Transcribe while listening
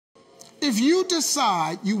If you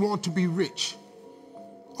decide you want to be rich,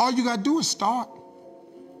 all you got to do is start.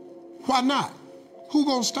 Why not? Who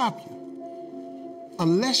gonna stop you?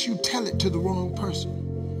 Unless you tell it to the wrong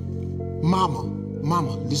person.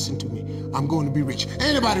 Mama, listen to me. I'm going to be rich.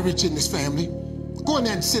 Anybody rich in this family? Go in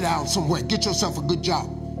there and sit down somewhere. Get yourself a good job.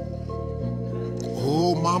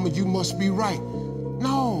 Oh, mama, you must be right.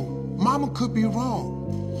 No, mama could be wrong.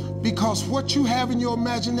 Because what you have in your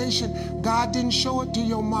imagination, God didn't show it to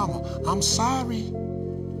your mama. I'm sorry.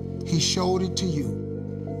 He showed it to you.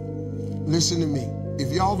 Listen to me.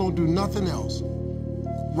 If y'all don't do nothing else,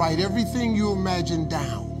 write everything you imagine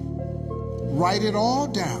down. Write it all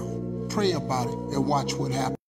down. Pray about it and watch what happens.